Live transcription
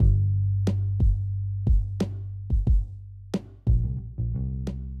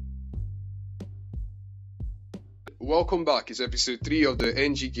welcome back. It's episode 3 of the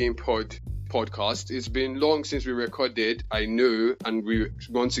NG Game podcast. It's been long since we recorded, I know, and we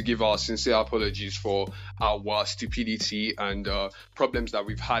want to give our sincere apologies for our stupidity and problems that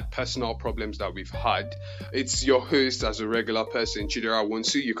we've had, personal problems that we've had. It's your host, as a regular person, Chidera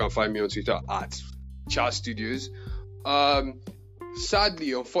Wonsu. You can find me on Twitter at Char Studios.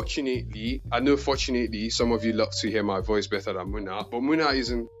 Sadly, unfortunately, I know fortunately, some of you love to hear my voice better than Muna, but Muna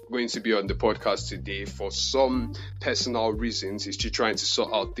isn't going to be on the podcast today for some personal reasons. He's just trying to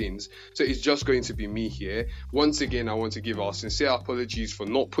sort out things. So it's just going to be me here. Once again, I want to give our sincere apologies for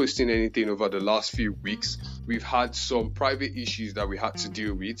not posting anything over the last few weeks. We've had some private issues that we had to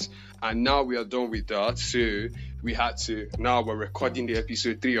deal with, and now we are done with that. So now we're recording the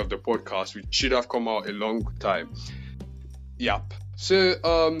episode 3 of the podcast, which should have come out a long time. Yep.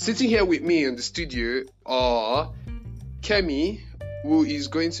 So, sitting here with me in the studio are Kemi, who is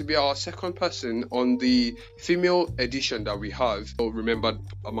going to be our second person on the female edition that we have. Oh, remember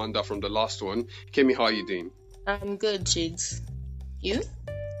Amanda from the last one. Kemi, how are you doing? I'm good, Chids. You?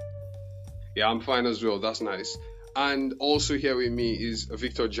 Yeah, I'm fine as well. That's nice. And also here with me is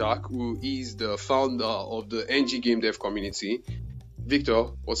Victor Jack, who is the founder of the NG Game Dev community. Victor,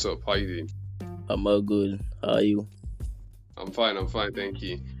 what's up? How are you doing? I'm all good. How are you? I'm fine, thank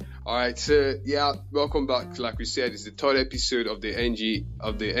you. Alright, so yeah, welcome back. Like we said, it's the third episode of the NG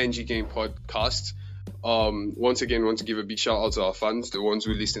Game podcast. Once again, I want to give a big shout out to our fans, the ones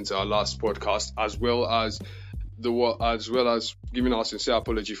who listened to our last podcast, as well as giving our sincere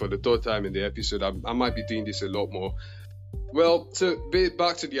apology for the third time in the episode. I might be doing this a lot more. Well, so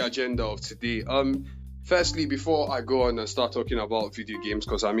back to the agenda of today. Firstly, before I go on and start talking about video games,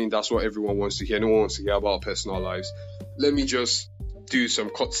 because I mean that's what everyone wants to hear. No one wants to hear about personal lives. Let me just do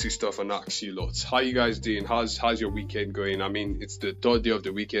some courtesy stuff and ask you lots. How you guys doing? How's your weekend going? I mean, it's the third day of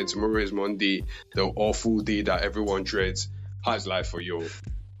the weekend. Tomorrow is Monday, the awful day that everyone dreads. How's life for you?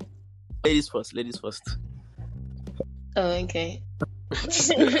 Ladies first. Oh, okay.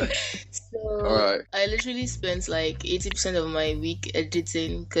 So, all right. I literally spent like 80% of my week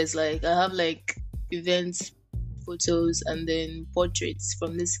editing because like I have like events, photos, and then portraits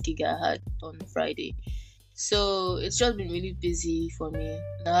from this gig I had on Friday. So it's just been really busy for me,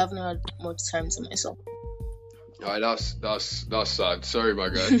 and I haven't had much time to myself. All right, that's sad. Sorry, my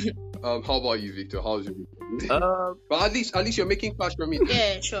guy. How about you, Victor? How's your week? But at least you're making cash from it.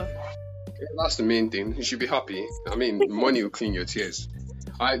 Yeah, sure. Yeah, that's the main thing. You should be happy. I mean, money will clean your tears.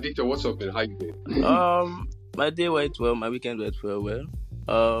 All right, Victor, what's up, man? How you doing? My day went well. My weekend went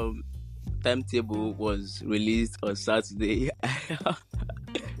well. Timetable was released on Saturday.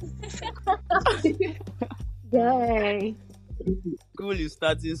 Yay! School is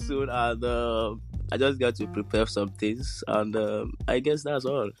starting soon, and I just got to prepare some things, and I guess that's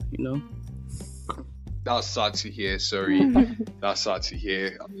all. That's sad to hear. Sorry, that's sad to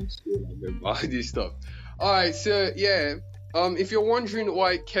hear. I'm sure I remember this stuff. All right, so yeah. If you're wondering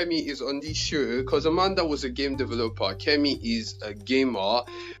why Kemi is on this show, because Amanda was a game developer, Kemi is a gamer.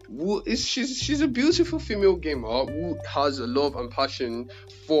 She's a beautiful female gamer who has a love and passion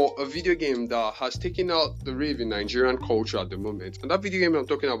for a video game that has taken out the rave in Nigerian culture at the moment. And that video game I'm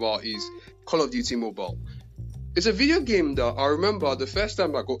talking about is Call of Duty Mobile. It's a video game that I remember the first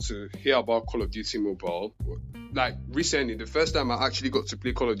time I got to hear about Call of Duty Mobile, like recently, the first time I actually got to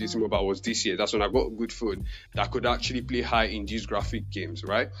play Call of Duty Mobile was this year. That's when I got a good phone that could actually play high-induced graphic games,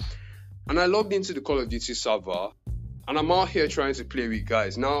 right? And I logged into the Call of Duty server, and I'm out here trying to play with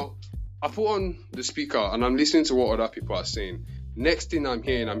guys. Now, I put on the speaker, and I'm listening to what other people are saying. Next thing I'm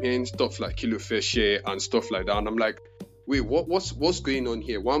hearing stuff like Kilo Feshe and stuff like that, and I'm like, wait, what's going on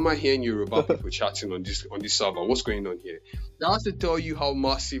here? Why am I hearing Yoruba people chatting on this server? What's going on here? That has to tell you how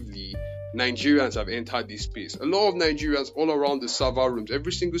massively Nigerians have entered this space. A lot of Nigerians all around the server rooms.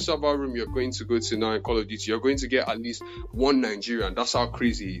 Every single server room you're going to go to now in Call of Duty, you're going to get at least one Nigerian. That's how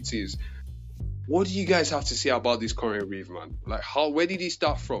crazy it is. What do you guys have to say about this current rave, man? Like, where did it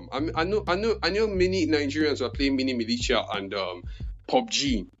start from? I know many Nigerians were playing Mini Militia and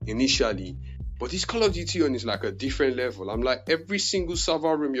PUBG initially. But this Call of Duty on is like a different level. I'm like, every single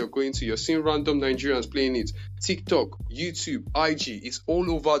server room you're going to, you're seeing random Nigerians playing it. TikTok, YouTube, IG, it's all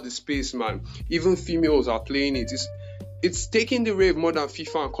over the space, man. Even females are playing it. It's taking the rave more than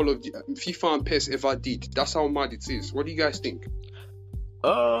FIFA and PES ever did. That's how mad it is. What do you guys think?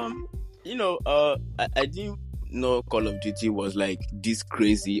 I didn't know Call of Duty was like this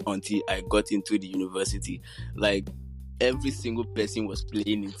crazy until I got into the university. Like, every single person was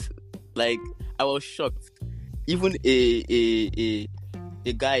playing it. Like, I was shocked. Even a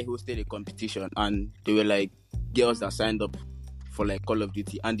guy hosted a competition, and they were like girls that signed up for like Call of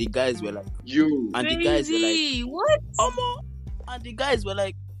Duty, and the guys were like, You. and the guys were like, Crazy. What? Omo, and the guys were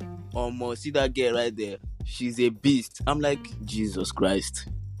like, Omo, see that girl right there? She's a beast. I'm like, Jesus Christ.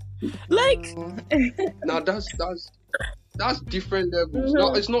 Like, Oh. Now that's different levels.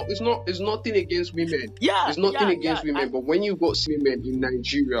 No, it's nothing against women. yeah, It's nothing yeah, against yeah. women. But when you got women in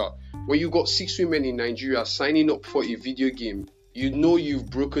Nigeria, when you got 6 women in Nigeria signing up for a video game, you know you've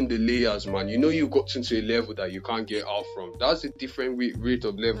broken the layers, man. You know you've got into a level that you can't get out from. That's a different rate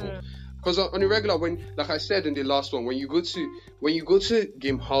of level. Because on a regular, when, like I said in the last one, when you go to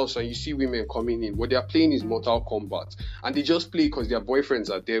game house and you see women coming in, what they're playing is Mortal Kombat, and they just play because their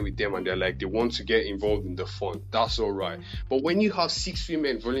boyfriends are there with them and they're like, they want to get involved in the fun. That's all right. But when you have 6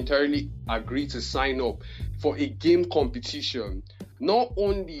 women voluntarily agree to sign up for a game competition, not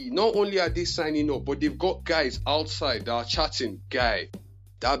only are they signing up, but they've got guys outside that are chatting, guy,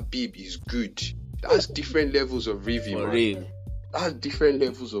 that babe is good. That's different levels of review, For man. real. That's different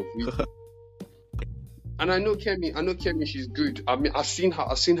levels of review. And I know Kemi, she's good. I mean, I've seen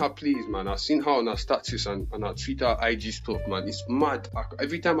her plays, man. I've seen her on her status and her Twitter, IG stuff, man. It's mad.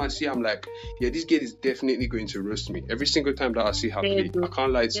 Every time I see her, I'm like, yeah, this girl is definitely going to roast me. Every single time that I see her play, I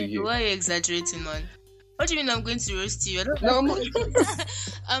can't lie to you. Why are you exaggerating, man? What do you mean I'm going to roast you? I don't No, I'm not.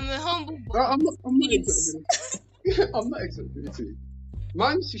 I'm a humble boy. I'm not Please. exaggerating. I'm not exaggerating.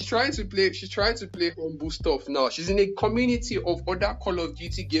 Man, she's trying to play humble stuff now. She's in a community of other Call of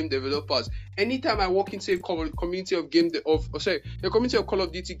Duty game developers. Anytime I walk into a community of a community of Call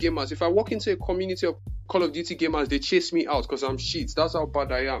of Duty gamers, if I walk into a community of Call of Duty gamers, they chase me out because I'm shit. That's how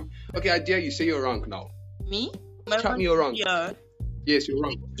bad I am. Okay, I dare you, say your rank now. Me? Chat me your rank. Yeah. Yes, your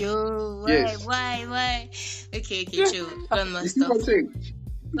rank. Yo, why, Yes. why? Okay, chill. You see what I'm Grandmaster. saying?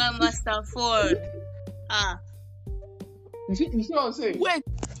 Grandmaster 4. You see what I'm saying? Wait,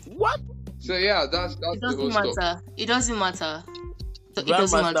 what? So yeah, that's It the doesn't whole stuff. matter. It doesn't matter. It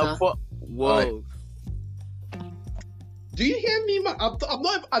doesn't Grandmaster matter. Whoa. Do you hear me, man?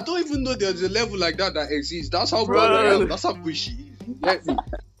 I don't even know there's a level like that exists. That's how Bro. bad I am. That's how good she is. You get me?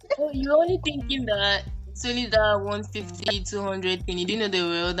 Oh, you're only thinking that it's only that 150, 200 thing. You didn't know there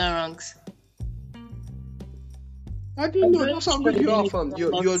were other ranks. I didn't know. That's how good you are, fam.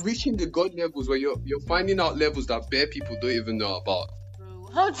 You're reaching the god levels where you're finding out levels that bare people don't even know about. Bro,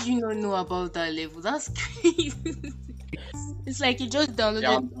 how do you not know about that level? That's crazy. It's like you just downloaded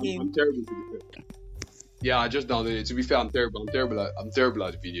Yeah, the game. I'm terrible. To be fair. Yeah, I just downloaded it. To be fair, I'm terrible. I'm terrible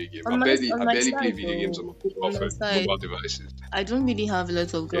at video games. I barely play video games on my mobile devices. I don't really have a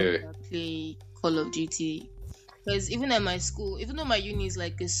lot of girls Yeah. that play Call of Duty. Because even at my school, even though my uni is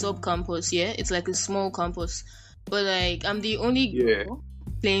like a sub campus, yeah, it's like a small campus. But like I'm the only girl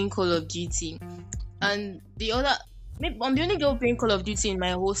playing Call of Duty. And I'm the only girl playing Call of Duty in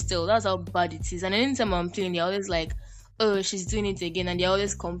my hostel. That's how bad it is. And anytime I'm playing, they're always like, oh, she's doing it again, and they're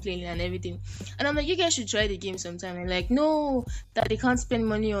always complaining and everything. And I'm like, you guys should try the game sometime. And like, no, that they can't spend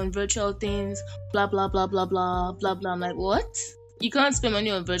money on virtual things, blah blah blah blah blah blah blah. I'm like, what? You can't spend money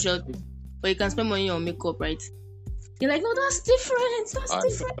on virtual things, but you can spend money on makeup, right? You're like, no, that's different. That's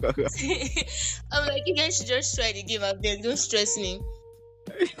different. I'm like, you guys should just try the game. I beg, don't stress me.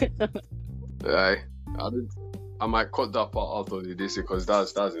 I might cut that part out of this because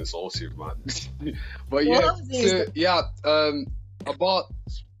that's insulting, man. But yeah, about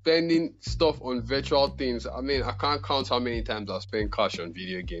spending stuff on virtual things. I mean, I can't count how many times I spent cash on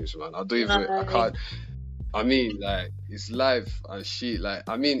video games, man. I can't. I mean, like, it's live and shit. Like,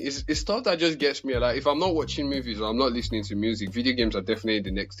 I mean, it's stuff that just gets me. Like, if I'm not watching movies or I'm not listening to music, video games are definitely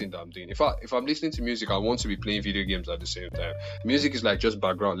the next thing that I'm doing. If I'm listening to music, I want to be playing video games at the same time. Music is like just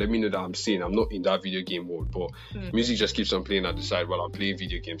background. Let me know that I'm seeing. I'm not in that video game mode, but music just keeps on playing at the side while I'm playing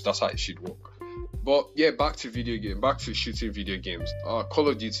video games. That's how it should work. But yeah, back to shooting video games. Call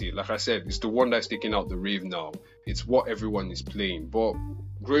of Duty, like I said, it's the one that's taking out the rave now. It's what everyone is playing. But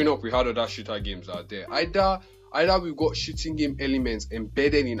growing up, we had other shooter games out there. Either we've got shooting game elements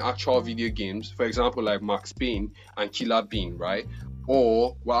embedded in actual video games, for example, like Max Payne and Killer Bean, right?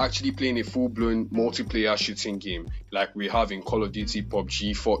 Or we're actually playing a full-blown multiplayer shooting game like we have in Call of Duty,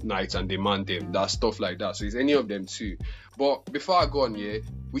 PUBG, Fortnite, and Demand Them. That stuff like that. So it's any of them too. But before I go on,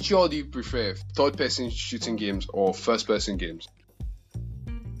 which all do you prefer? Third-person shooting games or first-person games?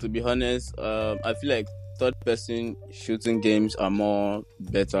 To be honest, I feel like third-person shooting games are more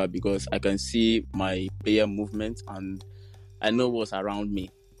better because I can see my player movement and I know what's around me.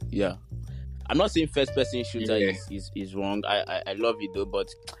 Yeah. I'm not saying first-person shooter is wrong. I love it though, but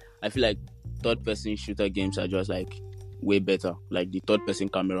I feel like third-person shooter games are just like way better. Like the third-person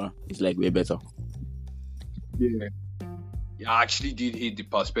camera is like way better. I actually did hate the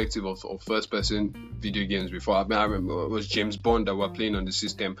perspective of first-person video games before. I mean, I remember it was James Bond that were playing on the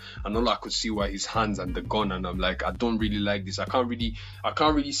system, and all I could see were his hands and the gun, and I'm like, I don't really like this. I can't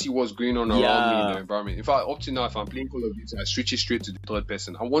really see what's going on around me in the environment. In fact, up to now, if I'm playing Call of Duty, I switch it straight to the third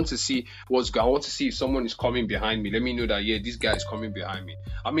person. I want to see I want to see if someone is coming behind me. Let me know that this guy is coming behind me.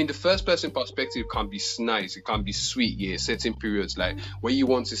 I mean, the first-person perspective can be nice. It can be sweet, certain periods, like when you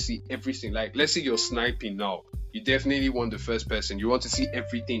want to see everything. Like, let's say you're sniping now. You definitely want the first person. You want to see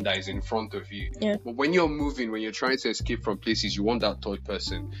everything that is in front of you. Yeah. But when you're moving, when you're trying to escape from places, you want that third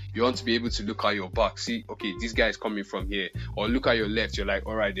person. You want to be able to look at your back, see, okay, this guy is coming from here. Or look at your left, you're like,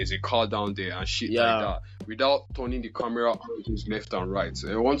 all right, there's a car down there and shit like that. Without turning the camera angles left and right.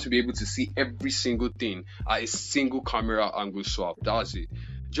 So I want to be able to see every single thing at a single camera angle swap. That's it.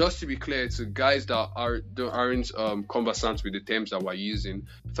 Just to be clear to guys that aren't conversant with the terms that we're using,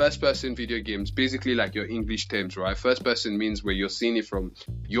 first-person video games, basically like your English terms, right? First-person means where you're seeing it from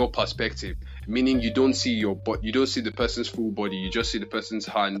your perspective, meaning you don't see the person's full body, you just see the person's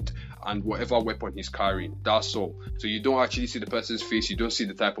hand and whatever weapon he's carrying. That's all. So you don't actually see the person's face, you don't see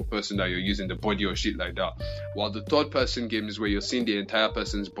the type of person that you're using, the body or shit like that. While the third-person game is where you're seeing the entire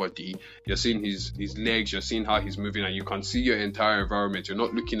person's body, you're seeing his legs, you're seeing how he's moving, and you can see your entire environment. You're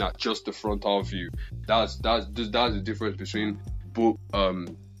not looking at just the frontal view. That's the difference between both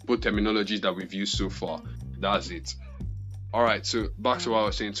terminologies that we've used so far. That's it. All right, so back to what I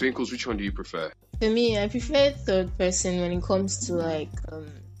was saying. Twinkles, which one do you prefer? For me, I prefer third person when it comes to like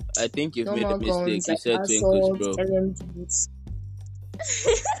I think you've made a normal mistake. guns, You like said Twinkles, assault, bro. LMGs.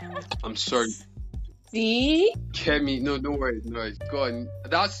 I'm sorry. See? Kemi, no, don't worry. No, go on.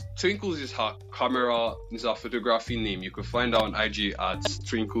 That's Twinkles is her camera, is her photography name. You can find her on IG at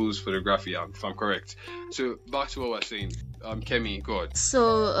Twinkles Photography, if I'm correct. So back to what we're saying. Kemi, go on.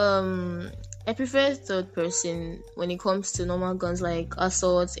 So I prefer third person when it comes to normal guns like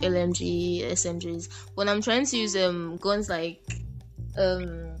assault, LMG, SMGs. When I'm trying to use guns like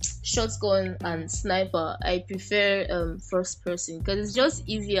shotgun and sniper, I prefer first person because it's just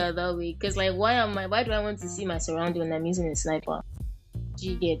easier that way. Because like why do I want to see my surrounding when I'm using a sniper? Do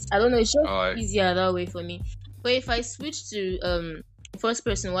you get? I don't know, it's just easier that way for me. But if I switch to first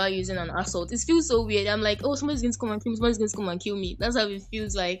person while using an assault, it feels so weird. I'm like, oh, somebody's going to come and kill me, somebody's going to come and kill me. That's how it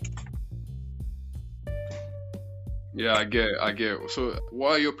feels like. Yeah, I get. So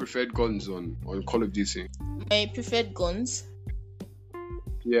what are your preferred guns on Call of Duty? My preferred guns?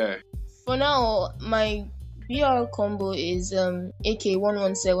 Yeah. For now, my BR combo is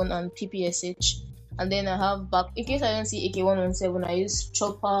AK-117 and PPSH. And then I have back, in case I don't see AK-117, I use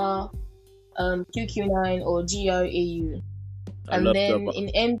Chopper, QQ9 or GRAU. And then Chopper.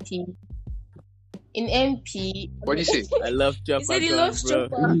 in MP... What do you say? I love Chopper. He said he loves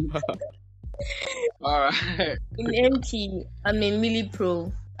Chopper. Alright. In MP, I'm a melee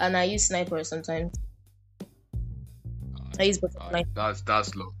pro and I use sniper sometimes. I use both. That's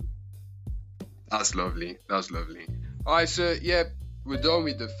lovely. That's lovely. Alright, so yeah, we're done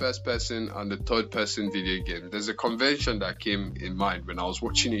with the first person and the third person video game. There's a convention that came in mind when I was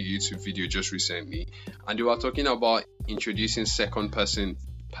watching a YouTube video just recently, and they were talking about introducing second person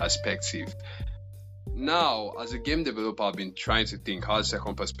perspective. Now, as a game developer, I've been trying to think how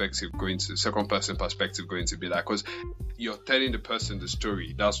second person perspective going to be like, because you're telling the person the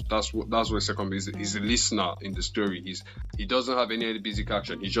story. That's what second is. He's a listener in the story. He doesn't have any other basic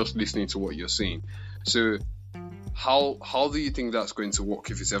action. He's just listening to what you're saying. So how do you think that's going to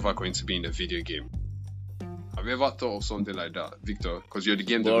work if it's ever going to be in a video game? Have you ever thought of something like that, Victor? Because you're the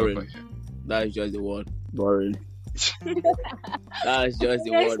game developer here. That's just the word. Boring. That's just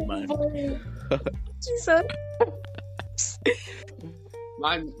the word, man. Jesus.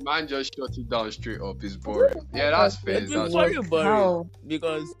 Man just shut it down straight up. It's boring. Yeah, that's fair. It's That's very fair. boring How?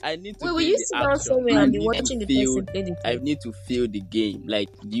 because I need to. Wait, feel will you the sit down action. somewhere I and be need to watching the feel- person play the I game? need to feel the game. Like,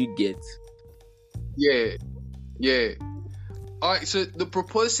 do you get? Yeah. Alright, so the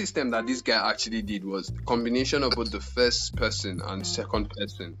proposed system that this guy actually did was a combination of both the first person and second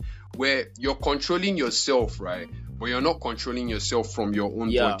person, where you're controlling yourself, right? But you're not controlling yourself from your own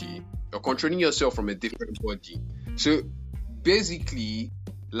Yeah. body. You're controlling yourself from a different body. So basically,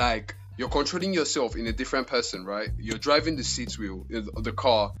 like, you're controlling yourself in a different person, right? You're driving the seat wheel of the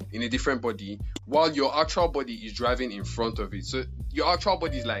car in a different body, while your actual body is driving in front of it. So your actual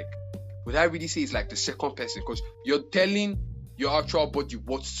body is like, would I really say it's like the second person? Because you're telling your actual body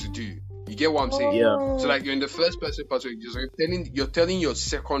what to do. You get what I'm saying? Yeah. So like you're in the first person perspective, you're telling your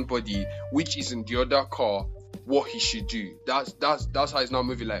second body, which is in the other car, what he should do. That's how it's now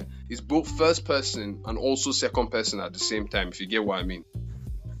moving. Like it's both first person and also second person at the same time, if you get what I mean.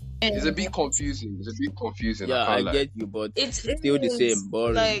 It's a bit confusing. It's a bit confusing. Yeah, I I can't lie. get you, but It's still the same,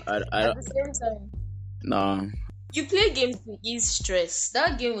 boring. like I at the same time. nah. You play games to ease stress.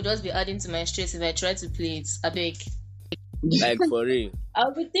 That game will just be adding to my stress if I try to play it. I beg. Like for real.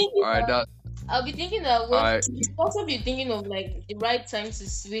 I'll be thinking All right, that I'll be thinking that all what right. you also be thinking of like the right time to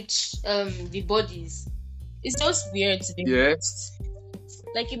switch the bodies. It's just weird to be Yeah, honest.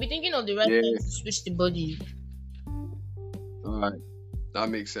 Like you'll be thinking of the right yeah. time to switch the body. All right, that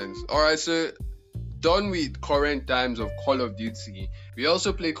makes sense. All right, so done with current times of Call of Duty. We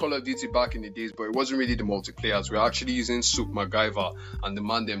also played Call of Duty back in the days, but it wasn't really the multiplayers. We're actually using Soup MacGyver and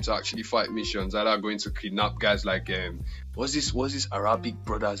demand them to actually fight missions. Either going to kidnap guys like what's this Arabic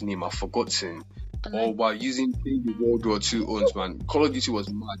brother's name? I've forgotten. Or by using the World War II owns, man. Call of Duty was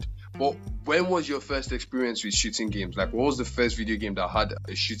mad. But when was your first experience with shooting games? Like, what was the first video game that had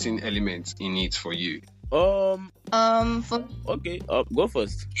a shooting element in it for you? For Okay, go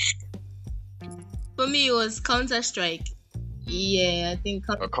first. me it was Counter-Strike. Yeah, I think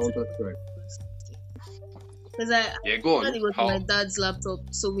Counter-Strike. because I Yeah, go on. it was How? my dad's laptop,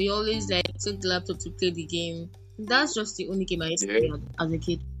 so we always like took the laptop to play the game. That's just the only game I used to play as a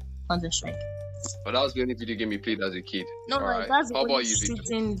kid. Counter-Strike. But that was the only video game you played as a kid. No, All right. that's the How only about you, Victor?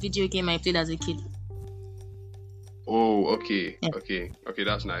 shooting video game I played as a kid. Oh, okay. Yeah. Okay,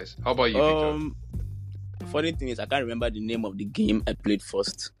 that's nice. How about you, Victor? Funny thing is, I can't remember the name of the game I played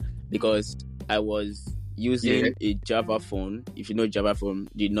first because I was using a Java phone. If you know Java phone,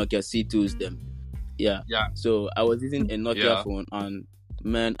 the Nokia C2s them. Yeah. Yeah. So I was using a Nokia Yeah. phone, and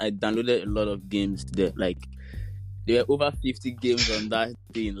man, I downloaded a lot of games there. Like there were over 50 games on that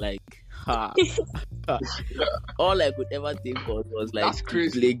thing. Like, all I could ever think of was like That's to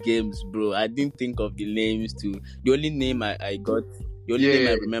crazy. play games, bro. I didn't think of the names to. The only name I got. The only name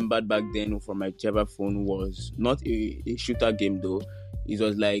I remembered back then from my Java phone was not a shooter game though. It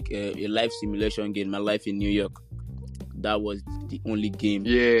was like a life simulation game, My Life in New York. That was the only game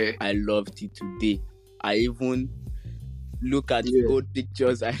I loved it today. I even look at old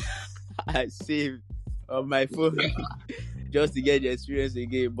pictures I saved on my phone just to get the experience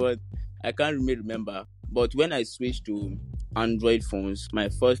again, but I can't really remember. But when I switched to Android phones, my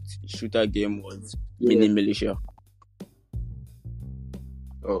first shooter game was Mini Militia.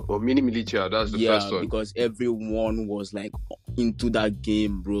 Oh, Mini Militia, that's the first one. Because everyone was like into that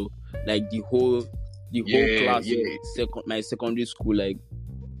game, bro. Like the whole class in my secondary school, like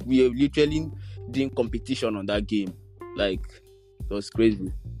we were literally doing competition on that game. Like it was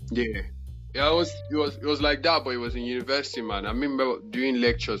crazy. Yeah, it was like that, but it was in university, man. I remember doing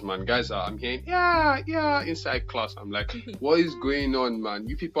lectures, man. Guys, I'm hearing, inside class. I'm like, what is going on, man?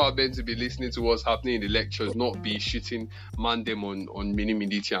 You people are meant to be listening to what's happening in the lectures, not be shooting them on Mini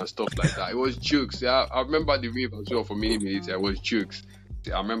Militia and stuff like that. It was jokes. Yeah, I remember the rave as well for Mini Militia. It was jokes.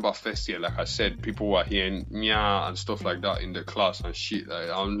 I remember first year, like I said, people were hearing meow and stuff like that in the class and shit.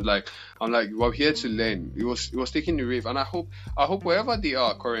 Like, I'm like, we're here to learn. It was taking the rave, and I hope wherever they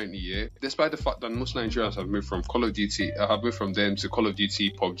are currently, despite the fact that most Nigerians have moved from Call of Duty, have moved from them to Call of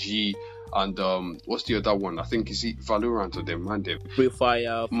Duty, PUBG, and what's the other one? I think is it Valorant or them, man. Them Free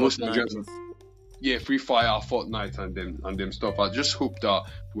Fire, most Fortnite. Nigerians. Free Fire, Fortnite, and them stuff. I just hope that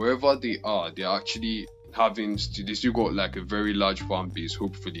wherever they are, they're actually they still got like a very large fan base,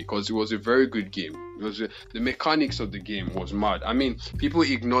 hopefully, because it was a very good game. It was the mechanics of the game was mad. I mean, people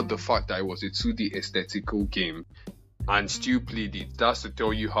ignored the fact that it was a 2D aesthetical game and still played it. That's to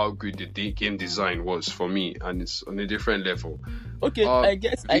tell you how good the game design was for me, and it's on a different level. Okay, I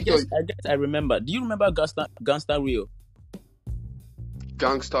guess I remember. Do you remember Gangsta Rio?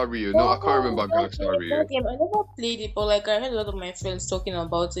 Gangsta Rio? No, I can't remember Gangsta Rio. That game, I never played it, but like I heard a lot of my friends talking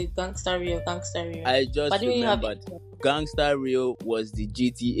about it. Gangsta Rio. I just remembered. Gangsta Rio was the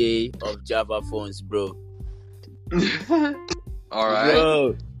GTA of Java phones, bro. Alright.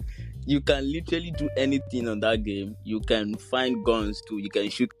 Bro, you can literally do anything on that game. You can find guns too. You can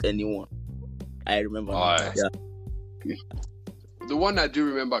shoot anyone. I remember. Yeah. The one I do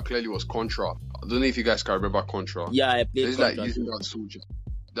remember clearly was Contra. I don't know if you guys can remember Contra. Yeah, I played It's Contra. like using that soldier.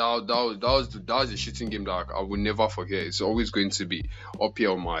 That was a shooting game that I will never forget. It's always going to be up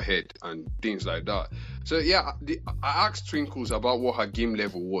here on my head and things like that. So yeah, I asked Twinkles about what her game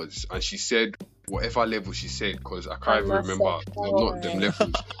level was, and she said whatever level she said, because I can't even remember. Not them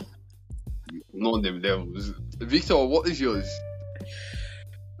levels. Not them levels. Victor, what is yours?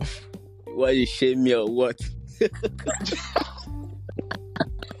 Why you shame me or what?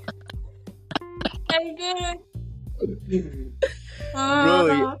 I'm good.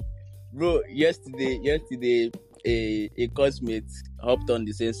 Bro, yesterday a classmate hopped on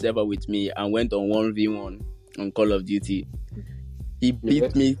the same server with me and went on 1v1 on Call of Duty. He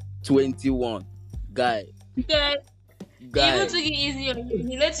beat me 21. Guy. Okay. He even took it easy on you.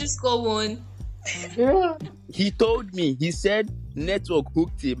 He let you score one. Yeah. He told me, he said network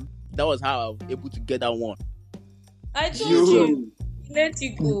hooked him. That was how I was able to get that one. I told you. He let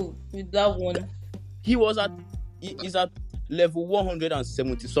you go with that one. He's at level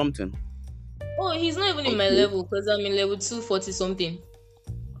 170 something. Oh, he's not even in my level because I'm in level 240 something.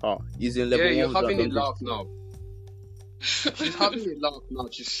 Oh, he's in level 100. Yeah, you're having a laugh now. She's having a laugh now.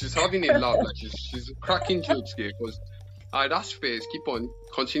 She's having a laugh. Like she's cracking jokes here because that's fair. Keep on,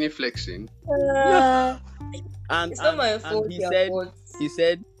 continue flexing. And it's not my fault. He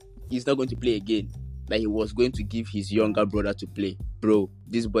said he's not going to play again. Like he was going to give his younger brother to play. Bro,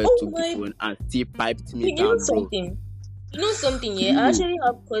 this boy took the phone and still piped me down, bro. You know something, yeah? I actually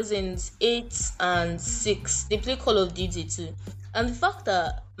have cousins 8 and 6. They play Call of Duty too. And the fact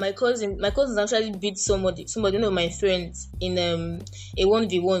that my cousins actually beat somebody, my friends, in a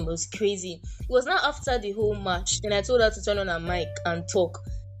 1v1 was crazy. It was not after the whole match. Then I told her to turn on her mic and talk.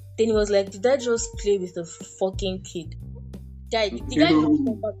 Then he was like, did I just play with a fucking kid? Did I not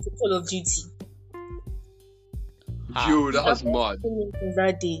come back to Call of Duty? Yo, that's mad.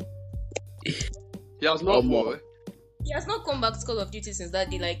 That day. He has not more. He has not come back to Call of Duty since that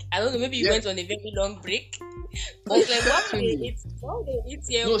day. Like, I don't know, maybe he went on a very long break. But like, what they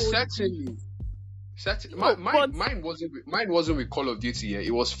 8-year-old? No, certainly. Mine wasn't with Call of Duty. Yeah,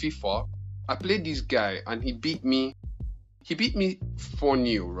 it was FIFA. I played this guy and he beat me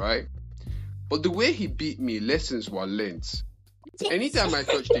 4-0, right? But the way he beat me, lessons were learnt. Anytime I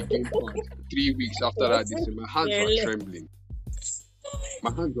touched the game point 3 weeks after that, my hands were trembling.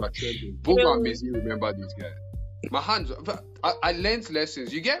 Both and Messi remember this guy. My hands, I learned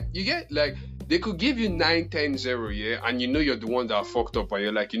lessons. You get like, they could give you 9-10-0, yeah, and you know you're the one that fucked up, and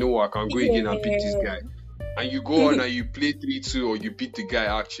you're like, you know what, I can go again and beat this guy. And you go on and you play 3-2, or you beat the guy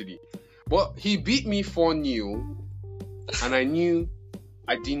actually. But he beat me 4-0, and I knew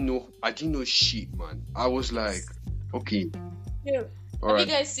I didn't know shit, man. I was like, okay. Yeah. Have you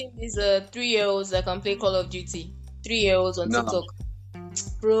guys seen these 3-year-olds that can play Call of Duty? 3-year-olds on TikTok.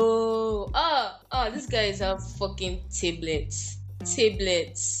 Bro, these guys have fucking tablets,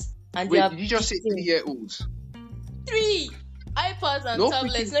 and wait, did you just say 3-year-olds? 3 iPads and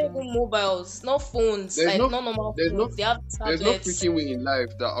tablets, not even mobiles, not phones, not normal phones. They have tablets. There's no freaking way in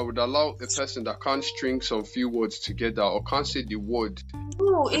life that I would allow a person that can't string some few words together or can't say the word.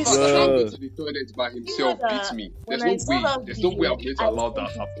 Bro, it's can't go to the toilet by himself beat me. There's no way I'm going to allow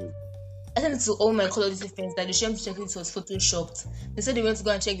that happen. I sent it to all my Call of Duty friends that they showed me to check it was photoshopped. They said they went to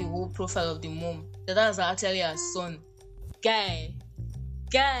go and check the whole profile of the mom. That was actually her son. Guy.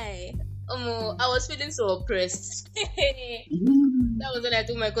 I was feeling so oppressed. That was when I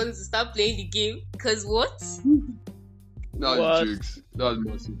told my cousins to start playing the game. Cause what? That was jokes. That was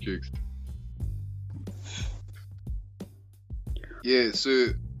massive jokes. Yeah, so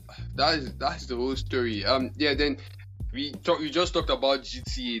that's the whole story. Then we just talked about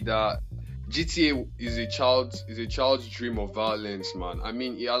GTA. That GTA is a child's dream of violence, man. I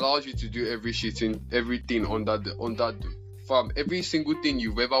mean, it allows you to do everything under the farm, every single thing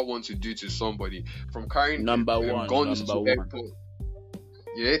you've ever want to do to somebody, from carrying guns to airport.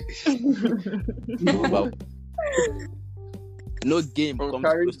 Yeah. No game comes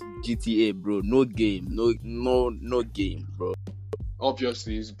close to GTA, bro. No game, no game, bro.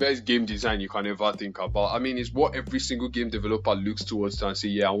 Obviously, it's best game design you can ever think about. I mean, it's what every single game developer looks towards and say,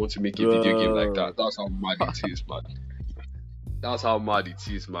 yeah, I want to make a video game like that. That's how mad it is, man. That's how mad it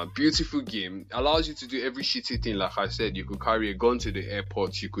is, man. Beautiful game. Allows you to do every shitty thing. Like I said, you could carry a gun to the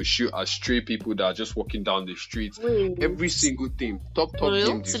airport. You could shoot at stray people that are just walking down the streets. Every single thing. Top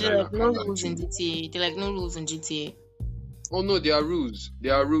game design. So there are no rules in GTA. There are like no rules in GTA. Oh no, there are rules.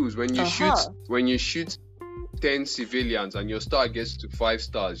 When you shoot 10 civilians and your star gets to 5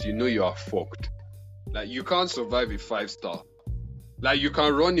 stars, you know you are fucked. Like, you can't survive a 5-star. Like, you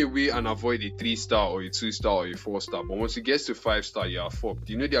can run away and avoid a 3-star or a 2-star or a 4-star, but once it gets to 5-star, you are fucked.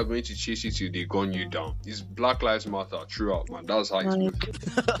 You know they are going to chase you till they gun you down. It's Black Lives Matter throughout, man. That's how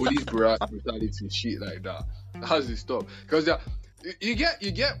it's police brutality, shit like that. That's the stuff. Because you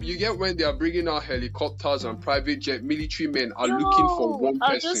get when they are bringing out helicopters and private jet, military men are looking for one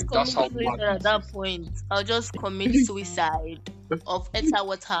person. That's how bad at that point. I'll just commit suicide of enter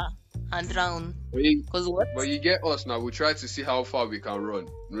water and drown. Because what? But you get us now. We try to see how far we can run.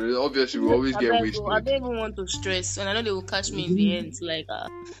 Obviously, we always get wasted. I don't even want to stress, and I know they will catch me in the end. Like, I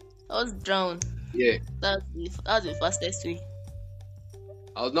was drowned. Yeah. That's the fastest way.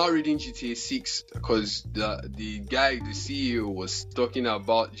 I was not reading GTA 6 because the guy, the CEO, was talking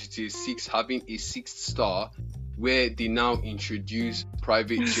about GTA 6 having a 6th star where they now introduce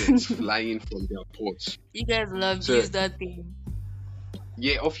private jets flying from their ports. You guys love So- use that thing.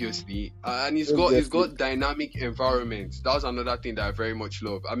 Yeah, obviously, and it's Obviously. got dynamic environments. That's another thing that I very much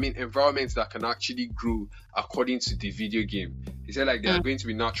love. I mean, environments that can actually grow according to the video game. He said like there are going to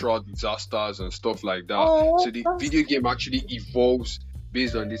be natural disasters and stuff like that. Oh, So the video game actually evolves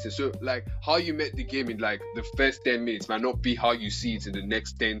based on this. So like how you met the game in like the first 10 minutes might not be how you see it in the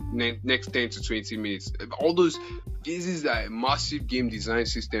next 10 to 20 minutes. All those, this is like massive game design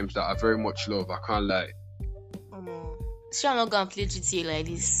systems that I very much love. I can't lie. Sure, I'm not gonna play GTA like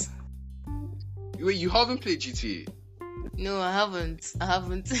this. Wait, you haven't played GTA? No, I haven't.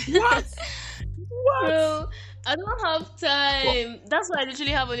 What? Bro, I don't have time. That's why I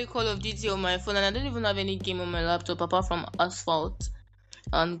literally have only Call of Duty on my phone, and I don't even have any game on my laptop apart from Asphalt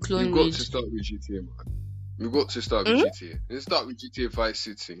and Clone You've got Ridge. to start with GTA, man. You've got to start with GTA. Let's start with GTA Vice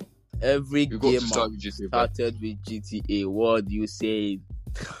City. Every You've got to gamer start with GTA. started with GTA. What do you say?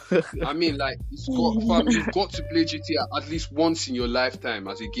 I mean, like, you've got to play GTA at least once in your lifetime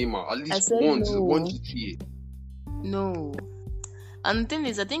as a gamer. At least said once, no. one GTA. No. And the thing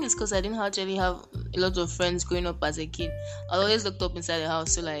is, I think it's because I didn't actually have a lot of friends growing up as a kid. I always locked up inside the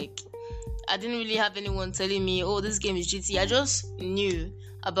house, so like, I didn't really have anyone telling me, oh, this game is GTA. I just knew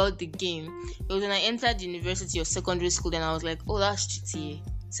about the game. But when I entered university or secondary school, then I was like, oh, that's GTA.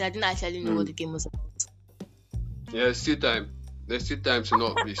 So I didn't actually know what the game was about. Yeah, there's still time. There's still time to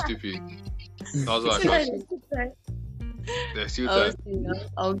not be stupid. That's what I can say. There's still time.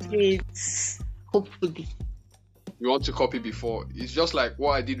 I'll do it. Hopefully. You want to copy before. It's just like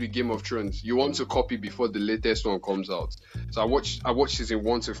what I did with Game of Thrones. You want to copy before the latest one comes out. So I watched season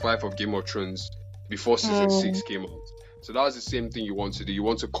 1 to 5 of Game of Thrones before season 6 came out. So that's the same thing you want to do. You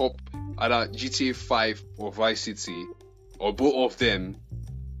want to copy either GTA 5 or Vice City or both of them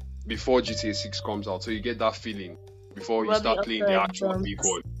before GTA 6 comes out. So you get that feeling before you start playing the actual big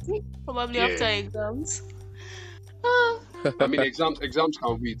one. Probably Yeah. after exams. I mean, exams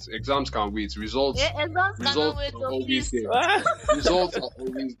can wait. Exams can wait. Results Exams cannot wait. are always there. Results are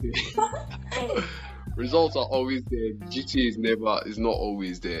always there. Results are always there. GTA is not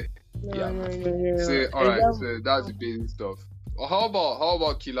always there. No. So alright, so that's the basic stuff. How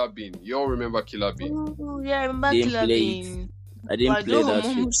about Killer Bean? You all remember Killer Bean? Oh, yeah, I remember Didn't Killer play Bean. I didn't play that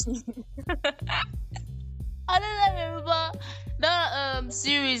shit. I don't remember that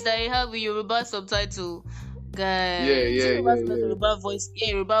series that you have with Yoruba subtitle. Guy. Yoruba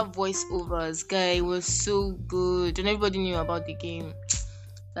voiceovers. Guy, it was so good. And everybody knew about the game.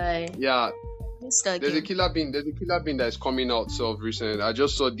 Guy. Yeah. There's a Game. Killer Bean that is coming out recently. I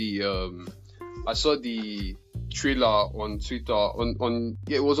just saw the trailer on Twitter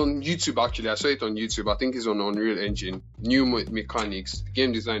it was on YouTube actually. I saw it on YouTube. I think it's on Unreal Engine. New mechanics.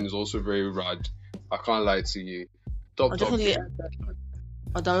 Game design is also very rad. I can't lie to you. Top Definitely. game.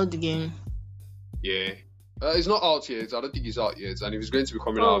 I'll download the game. Yeah. It's not out yet. I don't think it's out yet. And if it's going to be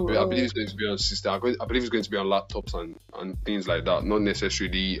coming out, I believe it's going to be on system. I believe it's going to be on laptops and things like that. Not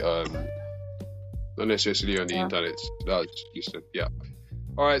necessarily on the internet. That's just yeah.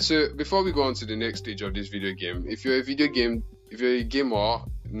 All right. So before we go on to the next stage of this video game, if you're a gamer,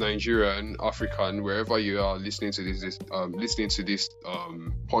 Nigerian, African, wherever you are listening to this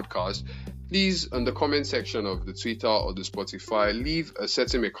podcast, please, in the comment section of the Twitter or the Spotify, leave a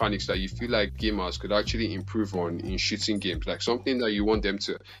certain mechanics that you feel like gamers could actually improve on in shooting games, like something that you want them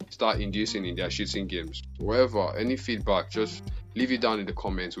to start inducing in their shooting games. Whatever, any feedback, just leave it down in the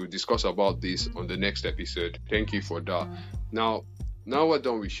comments. We'll discuss about this on the next episode. Thank you for that. Now we're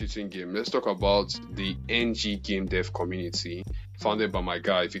done with shooting game. Let's talk about the NG game dev community founded by my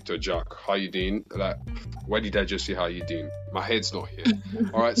guy Victor Jack. How you doing? Like, why did I just say how you doing? My head's not here.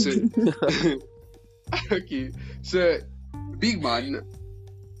 All right, so okay, so big man.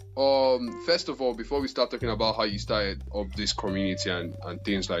 First of all, before we start talking about how you started up this community and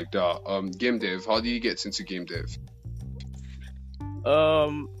things like that, game dev. How did you get into game dev?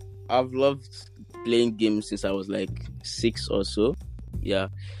 I've loved playing games since I was like 6 or so. Yeah.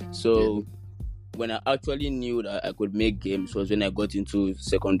 So when I actually knew that I could make games was when I got into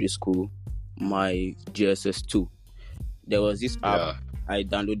secondary school, my GSS2. There was this app I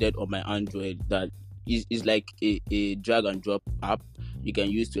downloaded on my Android that is like a drag and drop app you can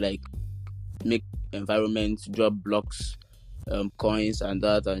use to like make environments, drop blocks, coins and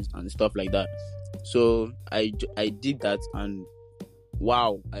that and stuff like that. So I did that and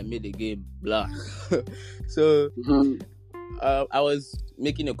wow, I made a game, blah. So I was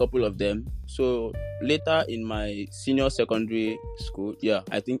making a couple of them. So later in my senior secondary school,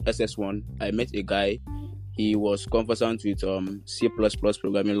 I think SS1, I met a guy. He was conversant with C++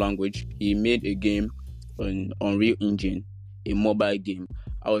 programming language. He made a game on Unreal Engine, a mobile game.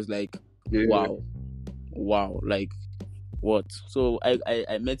 I was like, Yeah. wow, like what? So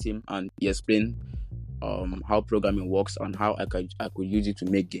I met him and he explained how programming works and how I could use it to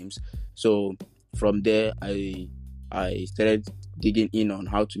make games. So from there I started digging in on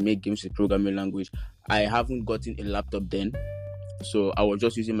how to make games with programming language. I haven't gotten a laptop then, so I was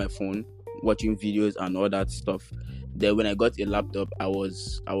just using my phone, watching videos and all that stuff. Then when I got a laptop, I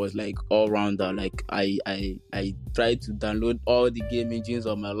was like all rounder. Like I tried to download all the game engines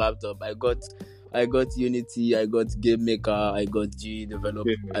on my laptop. I got Unity, I got Game Maker, I got G Develop,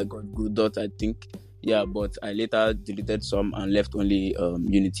 I got Godot, I think. Yeah, but I later deleted some and left only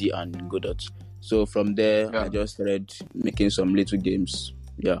Unity and Godot. So from there, I just started making some little games.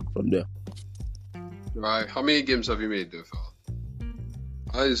 Yeah, from there. Right. How many games have you made though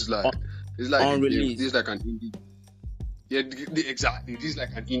far? It's like on release. This is like an indie. Yeah, exactly. This is like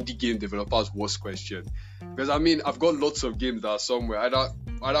an indie game developer's worst question. Because I mean, I've got lots of games that are somewhere,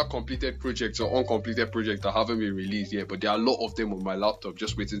 either completed projects or uncompleted projects that haven't been released yet. But there are a lot of them on my laptop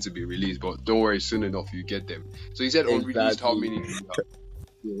just waiting to be released. But don't worry, soon enough you get them. So you said unreleased. How many do you have?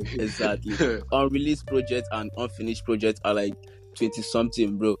 Yeah. Exactly. Unreleased projects and unfinished projects are like 20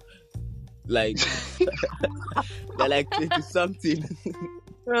 something, bro. Like they're like 20 something.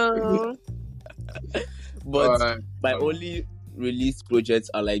 But my only released projects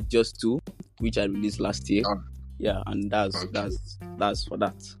are like just 2, which I released last year. Yeah, and that's for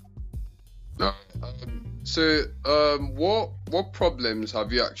that. So what problems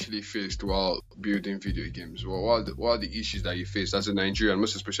have you actually faced while building video games? What are the issues that you faced as a Nigerian,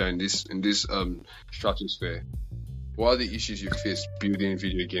 most especially in this stratosphere? What are the issues you faced building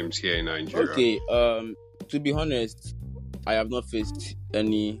video games here in Nigeria? Okay, to be honest, I have not faced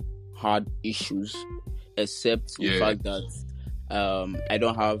any hard issues, except the fact that I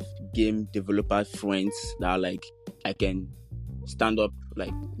don't have game developer friends that are like I can stand up,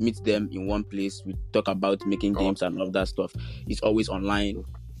 like meet them in one place, we talk about making games and all of that stuff. It's always online.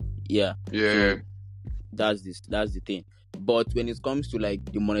 Yeah. So that's the thing. But when it comes to like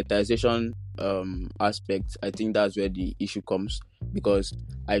the monetization aspect, I think that's where the issue comes, because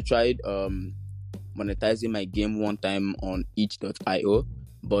I tried monetizing my game one time on itch.io,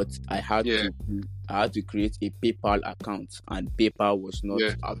 but I had to create a PayPal account, and PayPal was not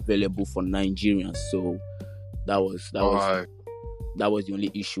available for Nigerians. So that was the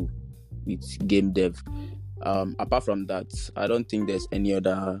only issue with game dev. Apart from that, I don't think there's any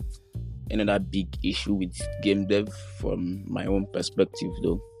other big issue with game dev from my own perspective,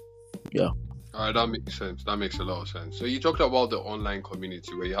 though. Yeah. All right, that makes sense. That makes a lot of sense. So you talked about the online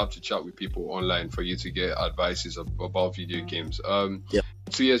community where you have to chat with people online for you to get advices about video games.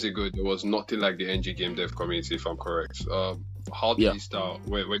 2 years ago, there was nothing like the NG game dev community, if I'm correct. How did you start?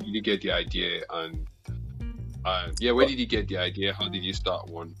 Where did you get the idea? And where did you get the idea? How did you start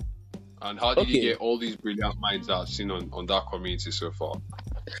one? And how did you get all these brilliant minds that I've seen on that community so far?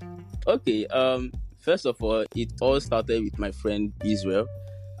 Okay. First of all, it all started with my friend Israel.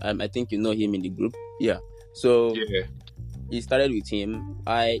 I think you know him in the group. Yeah. So it started with him.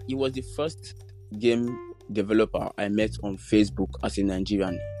 He was the first game developer I met on Facebook as a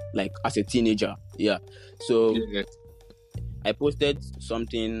Nigerian, like as a teenager. Yeah. So I posted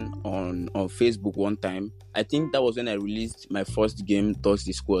something on Facebook one time. I think that was when I released my first game,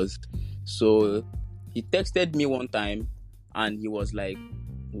 Dusty Squads. So he texted me one time and he was like,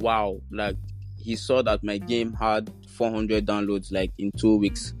 wow, like he saw that my game had 400 downloads like in 2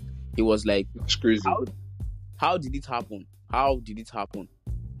 weeks. He was like, that's crazy. How did it happen?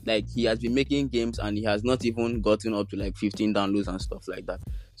 Like, he has been making games and he has not even gotten up to like 15 downloads and stuff like that.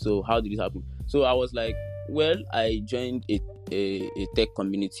 So how did it happen? So I was like, well, I joined a tech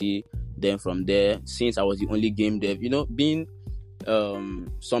community. Then from there, since I was the only game dev, being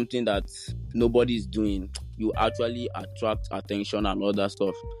something that nobody's doing, you actually attract attention and all that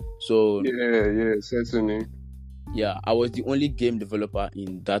stuff. So certainly. Yeah, I was the only game developer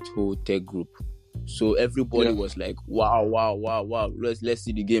in that whole tech group. So everybody was like, wow, let's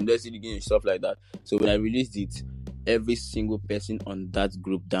see the game, stuff like that. So when I released it, every single person on that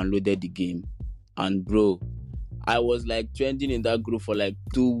group downloaded the game. And bro, I was like trending in that group for like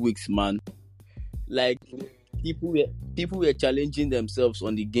 2 weeks, man. Like people were challenging themselves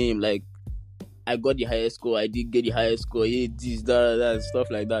on the game. Like, I got the highest score, I did get the highest score, hey, this, that, stuff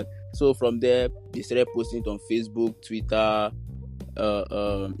like that. So from there, they started posting it on Facebook, Twitter,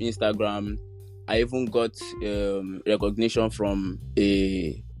 Instagram. I even got recognition from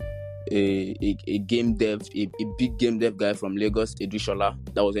a game dev, a big game dev guy from Lagos, Edushola.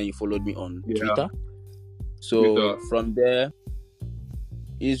 That was when he followed me on Twitter. So from there,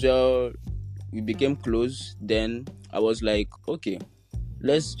 Israel we became close. Then I was like, okay,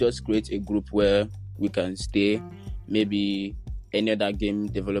 let's just create a group where we can stay. Maybe any other game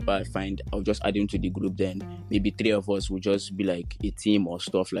developer I find, I'll just add him to the group. Then maybe 3 of us will just be like a team or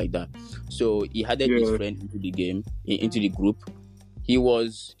stuff like that. So he added his friend into the game, into the group. He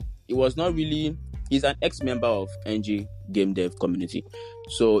was not really. He's an ex-member of NG game dev community,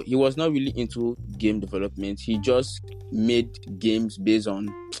 so he was not really into game development. He just made games based on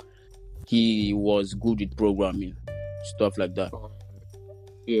he was good with programming, stuff like that.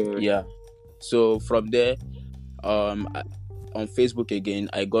 Yeah. So from there, on Facebook again,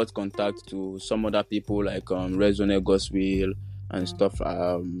 I got contact to some other people like Resonate Gospel and stuff.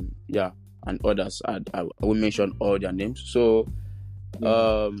 And others. I will mention all their names. So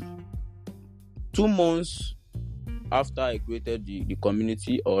 2 months after I created the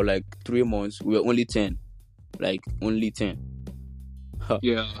community, or like 3 months, we were only 10. Like only 10.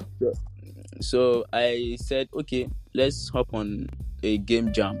 Yeah. So I said, okay, let's hop on a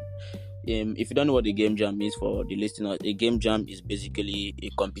game jam. If you don't know what a game jam is, for the listeners, a game jam is basically a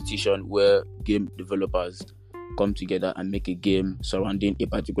competition where game developers come together and make a game surrounding a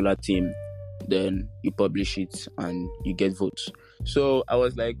particular theme. Then you publish it and you get votes. So I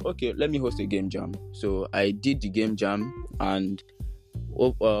was like, okay, let me host a game jam. So I did the game jam, and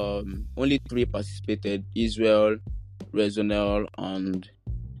only 3 participated: Israel, Resonel, and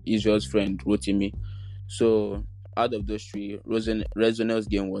Israel's friend Rotimi. So out of those 3, Resonel's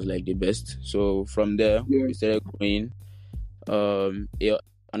game was like the best. So from there, we started going.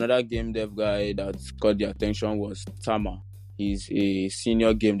 Another game dev guy that caught the attention was Tama. He's a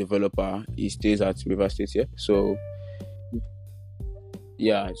senior game developer. He stays at River State here. So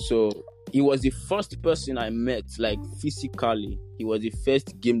yeah, so he was the first person I met, like physically. He was the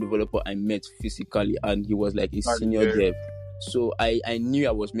first game developer I met physically, and he was like a senior dev. So I knew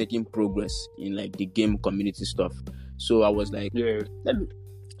I was making progress in like the game community stuff. So I was like,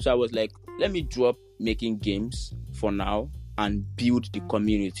 let me drop making games for now and build the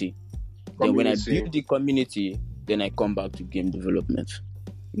community. Then when I build the community, then I come back to game development.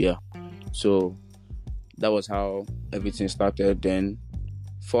 Yeah. So that was how everything started. Then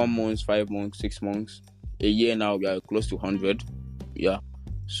 4 months, 5 months, 6 months, a year now, we are close to 100. Yeah.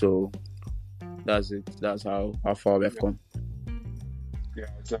 So that's it. That's how far we've come.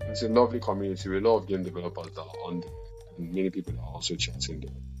 Yeah, it's a lovely community with a lot of game developers that are on there, and many people are also chatting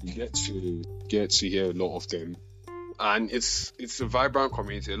there. You get to hear a lot of them, and it's a vibrant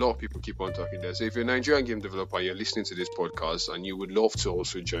community. A lot of people keep on talking there. So if you're a Nigerian game developer and you're listening to this podcast and you would love to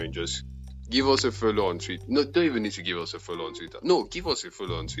also join, just give us a follow on Twitter. No, don't even need to give us a follow on Twitter. No, give us a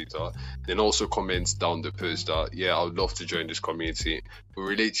follow on Twitter. Then also comment down the post that, yeah, I would love to join this community. We'll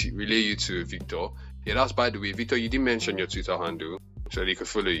relay you to Victor. Yeah, that's, by the way, Victor, you didn't mention your Twitter handle, so they can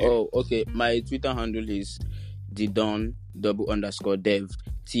follow you. Oh, okay. My Twitter handle is @thedon_dev.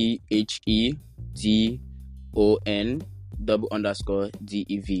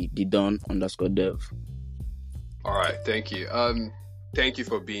 THEDON_DEV. @thedon_dev. All right, thank you. Thank you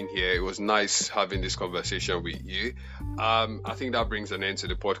for being here. It was nice having this conversation with you. I think that brings an end to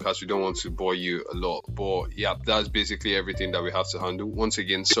the podcast. We don't want to bore you a lot, but yeah, that's basically everything that we have to handle. Once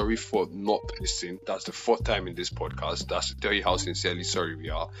again, sorry for not posting. That's the 4th time in this podcast. That's to tell you how sincerely sorry we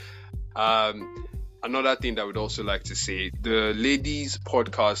are. Another thing that I would also like to say, the ladies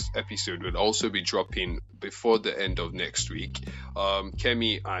podcast episode will also be dropping before the end of next week.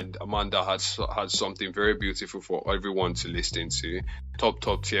 Kemi and Amanda had something very beautiful for everyone to listen to. Top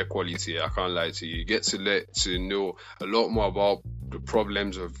tier quality. I can't lie to you. You get to know a lot more about the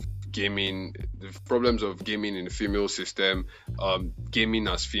problems of gaming in the female system, gaming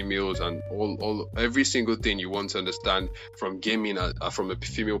as females, and every single thing you want to understand from gaming from a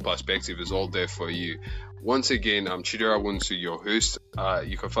female perspective is all there for you. Once again, I'm Chidera Wunsu, your host.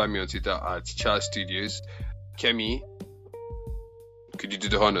 You can find me on Twitter at Chaz Studios. Kemi, could you do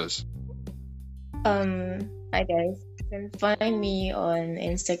the honors? Hi guys. You can find me on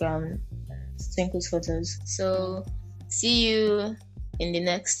Instagram, Twinkles Photos. So see you in the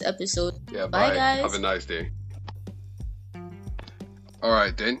next episode. Yeah, bye guys. Have a nice day. All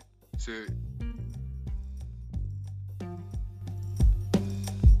right then. So